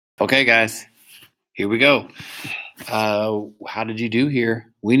Okay, guys, here we go. How did you do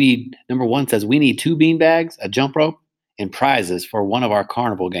here? We need, number one says we need 2 bean bags, a jump rope, and prizes for one of our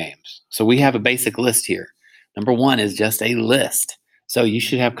carnival games. So we have a basic list here. Number one is just a list. So you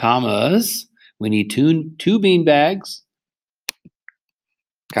should have commas. We need two bean bags,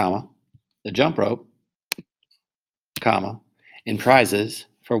 comma, the jump rope, comma, and prizes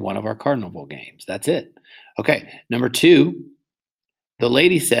for one of our carnival games. That's it. Okay, number two, the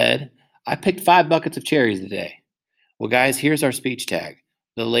lady said, I picked 5 buckets of cherries today. Well, guys, here's our speech tag.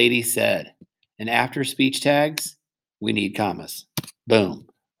 The lady said, and after speech tags, we need commas. Boom,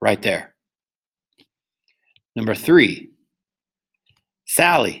 right there. Number 3,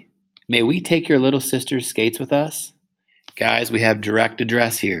 Sally, may we take your little sister's skates with us? Guys, we have direct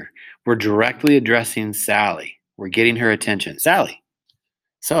address here. We're directly addressing Sally. We're getting her attention. Sally.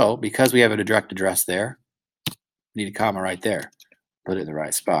 So, because we have a direct address there, we need a comma right there. Put it in the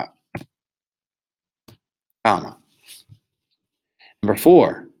right spot. Comma. Number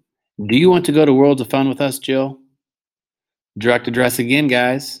 4, do you want to go to Worlds of Fun with us, Jill? Direct address again,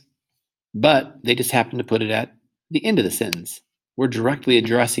 guys. But they just happen to put it at the end of the sentence. We're directly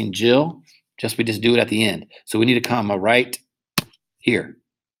addressing Jill, we just do it at the end. So we need a comma right here.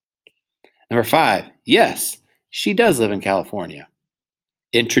 Number 5, yes, she does live in California.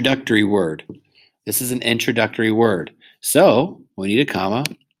 Introductory word. This is an introductory word. So we need a comma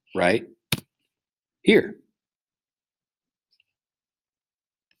right here.